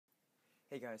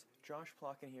Hey guys, Josh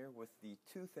Plotkin here with the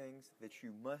 2 things that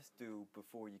you must do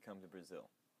before you come to Brazil.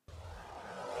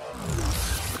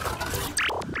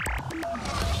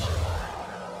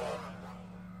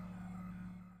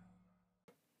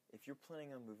 If you're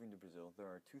planning on moving to Brazil, there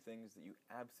are 2 things that you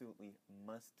absolutely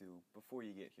must do before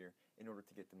you get here in order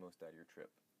to get the most out of your trip.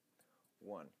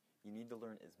 1. You need to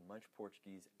learn as much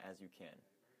Portuguese as you can.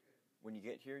 When you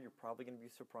get here, you're probably going to be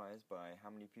surprised by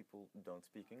how many people don't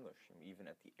speak English. I mean, even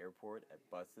at the airport, at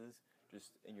buses,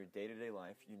 just in your day-to-day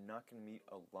life, you're not going to meet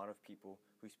a lot of people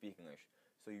who speak English.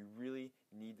 So you really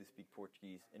need to speak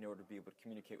Portuguese in order to be able to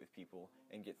communicate with people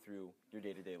and get through your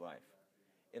day-to-day life.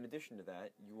 In addition to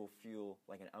that, you will feel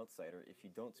like an outsider if you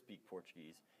don't speak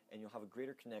Portuguese, and you'll have a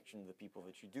greater connection to the people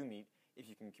that you do meet if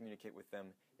you can communicate with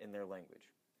them in their language.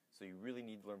 So you really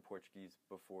need to learn Portuguese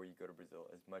before you go to Brazil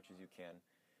as much as you can.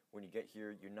 When you get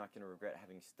here, you're not going to regret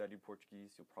having studied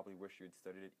Portuguese. You'll probably wish you had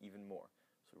studied it even more.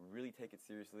 So really take it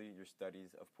seriously, your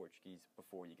studies of Portuguese,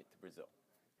 before you get to Brazil.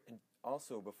 And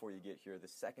also, before you get here, the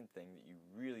second thing that you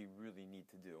really need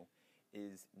to do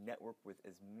is network with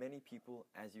as many people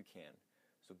as you can.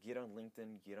 So get on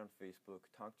LinkedIn, get on Facebook,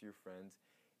 talk to your friends,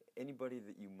 anybody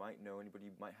that you might know,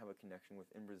 anybody you might have a connection with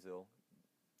in Brazil,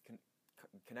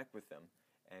 connect with them.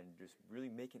 And just really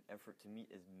make an effort to meet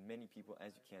as many people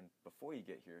as you can before you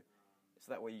get here,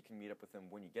 so that way you can meet up with them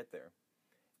when you get there.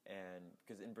 And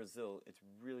because in Brazil, it's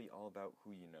really all about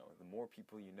who you know. The more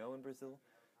people you know in Brazil,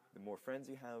 the more friends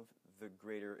you have, the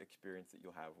greater experience that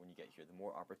you'll have when you get here, the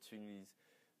more opportunities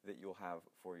that you'll have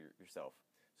for yourself.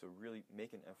 So really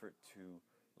make an effort to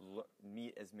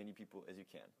meet as many people as you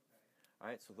can.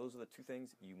 Alright, so those are the 2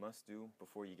 things you must do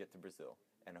before you get to Brazil.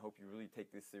 And I hope you really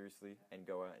take this seriously and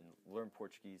go out and learn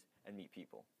Portuguese and meet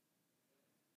people.